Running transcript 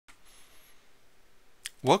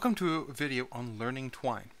Welcome to a video on learning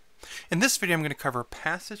Twine. In this video I'm going to cover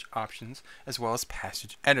passage options as well as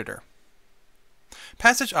passage editor.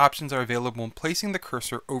 Passage options are available when placing the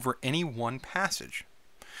cursor over any one passage.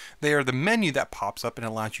 They are the menu that pops up and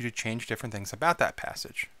allows you to change different things about that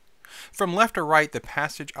passage. From left to right, the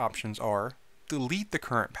passage options are delete the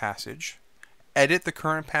current passage, edit the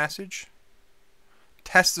current passage,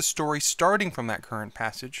 test the story starting from that current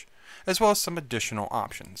passage, as well as some additional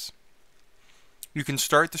options. You can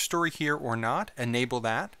start the story here or not, enable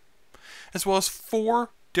that, as well as 4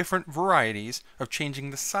 different varieties of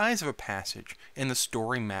changing the size of a passage in the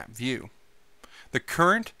story map view. The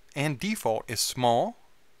current and default is small.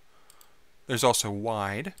 There's also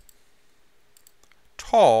wide,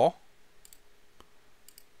 tall,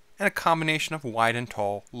 and a combination of wide and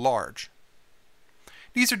tall large.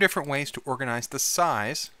 These are different ways to organize the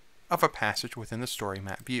size of a passage within the story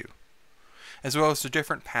map view, as well as the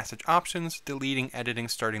different passage options, deleting, editing,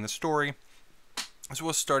 starting the story, as well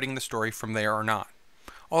as starting the story from there or not.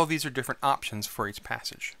 All of these are different options for each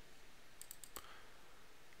passage.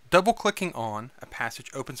 Double-clicking on a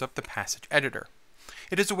passage opens up the passage editor.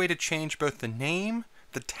 It is a way to change both the name,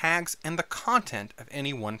 the tags, and the content of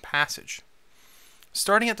any one passage.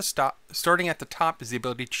 Starting at the top is the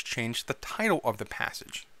ability to change the title of the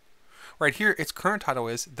passage. Right here, its current title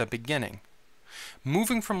is The Beginning.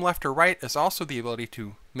 Moving from left to right is also the ability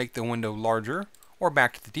to make the window larger or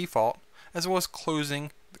back to the default, as well as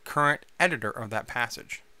closing the current editor of that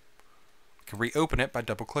passage. We can reopen it by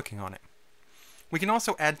double-clicking on it. We can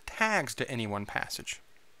also add tags to any one passage.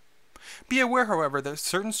 Be aware, however, that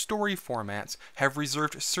certain story formats have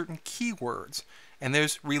reserved certain keywords, and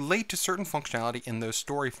those relate to certain functionality in those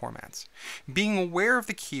story formats. Being aware of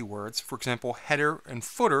the keywords, for example, header and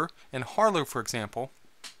footer in Harlowe, for example,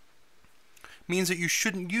 means that you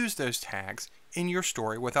shouldn't use those tags in your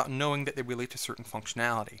story without knowing that they relate to certain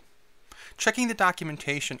functionality. Checking the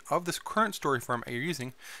documentation of this current story format you're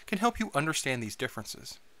using can help you understand these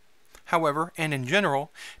differences. However, and in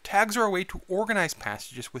general, tags are a way to organize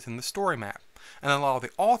passages within the story map and allow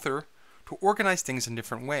the author to organize things in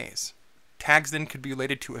different ways. Tags then could be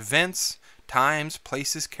related to events, times,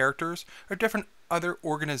 places, characters, or different other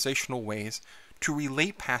organizational ways to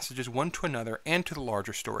relate passages one to another and to the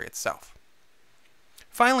larger story itself.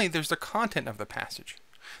 Finally, there's the content of the passage.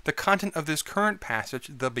 The content of this current passage,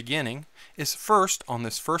 The Beginning, is first, on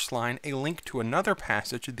this first line, a link to another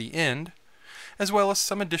passage, The End, as well as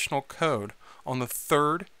some additional code on the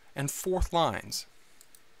 3rd and 4th lines.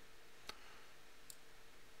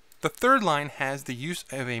 The 3rd line has the use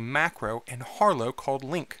of a macro in Harlowe called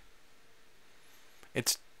link.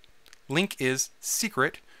 Its link is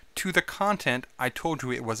secret to the content I told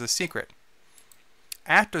you it was a secret.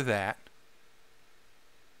 After that,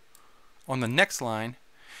 on the next line,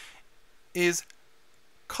 is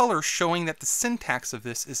color showing that the syntax of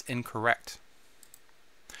this is incorrect.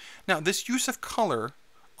 Now, this use of color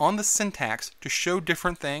on the syntax to show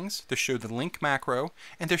different things, to show the link macro,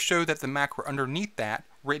 and to show that the macro underneath that,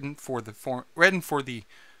 written for the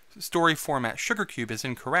story format SugarCube is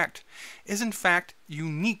incorrect, is in fact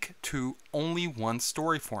unique to only one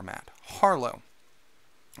story format, Harlowe.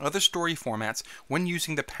 Other story formats, when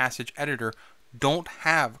using the passage editor, don't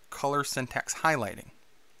have color syntax highlighting.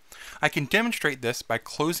 I can demonstrate this by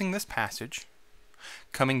closing this passage,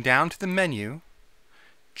 coming down to the menu,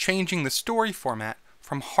 changing the story format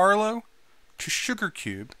from Harlowe to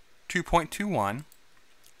SugarCube 2.21,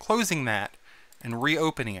 closing that, and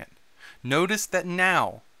reopening it. Notice that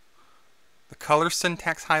now the color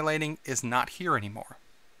syntax highlighting is not here anymore.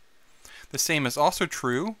 The same is also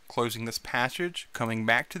true, closing this passage, coming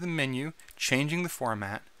back to the menu, changing the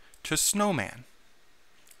format to Snowman.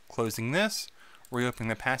 Closing this, reopening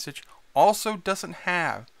the passage, also doesn't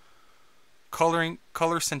have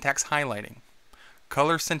color syntax highlighting.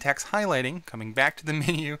 Color syntax highlighting, coming back to the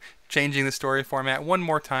menu, changing the story format one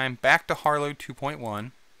more time, back to Harlowe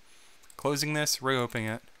 2.1, closing this, reopening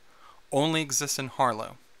it, only exists in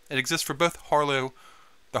Harlowe. It exists for both Harlowe,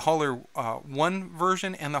 the Harlowe 1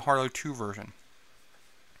 version and the Harlowe 2 version.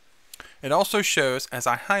 It also shows, as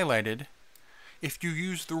I highlighted, if you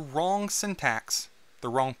use the wrong syntax, the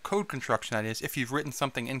wrong code construction, that is, if you've written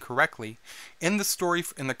something incorrectly in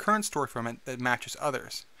the current story format that matches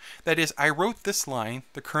others. That is, I wrote this line,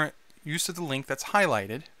 the current use of the link that's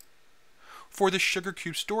highlighted, for the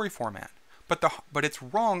SugarCube story format, but it's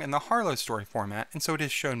wrong in the Harlowe story format, and so it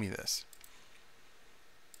has shown me this.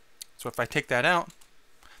 So if I take that out,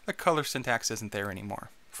 the color syntax isn't there anymore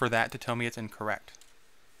for that to tell me it's incorrect.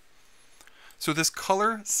 So this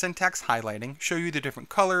color syntax highlighting show you the different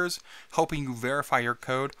colors, helping you verify your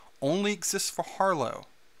code, only exists for Harlowe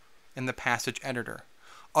in the passage editor.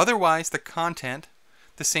 Otherwise, the content,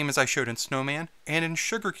 the same as I showed in Snowman and in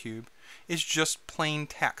Sugar Cube, is just plain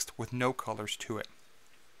text with no colors to it.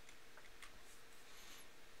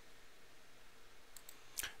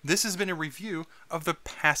 This has been a review of the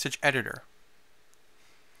passage editor.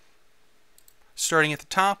 Starting at the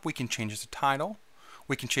top, we can change the title.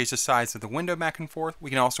 We can change the size of the window back and forth. We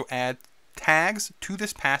can also add tags to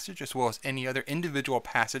this passage as well as any other individual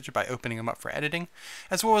passage by opening them up for editing,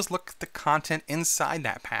 as well as look at the content inside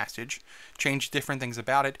that passage, change different things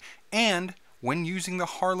about it, and when using the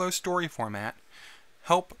Harlowe story format,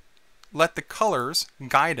 help let the colors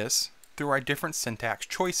guide us through our different syntax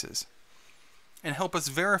choices and help us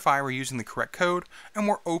verify we're using the correct code and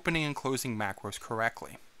we're opening and closing macros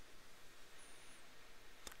correctly.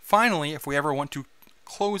 Finally, if we ever want to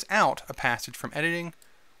close out a passage from editing,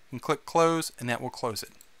 we can click close and that will close it.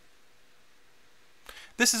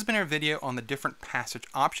 This has been our video on the different passage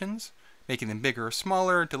options, making them bigger or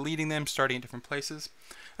smaller, deleting them, starting at different places,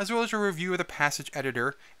 as well as a review of the passage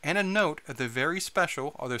editor and a note of the very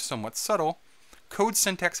special, although somewhat subtle, code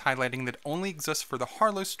syntax highlighting that only exists for the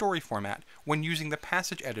Harlowe story format when using the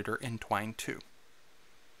passage editor in Twine 2.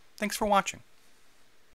 Thanks for watching.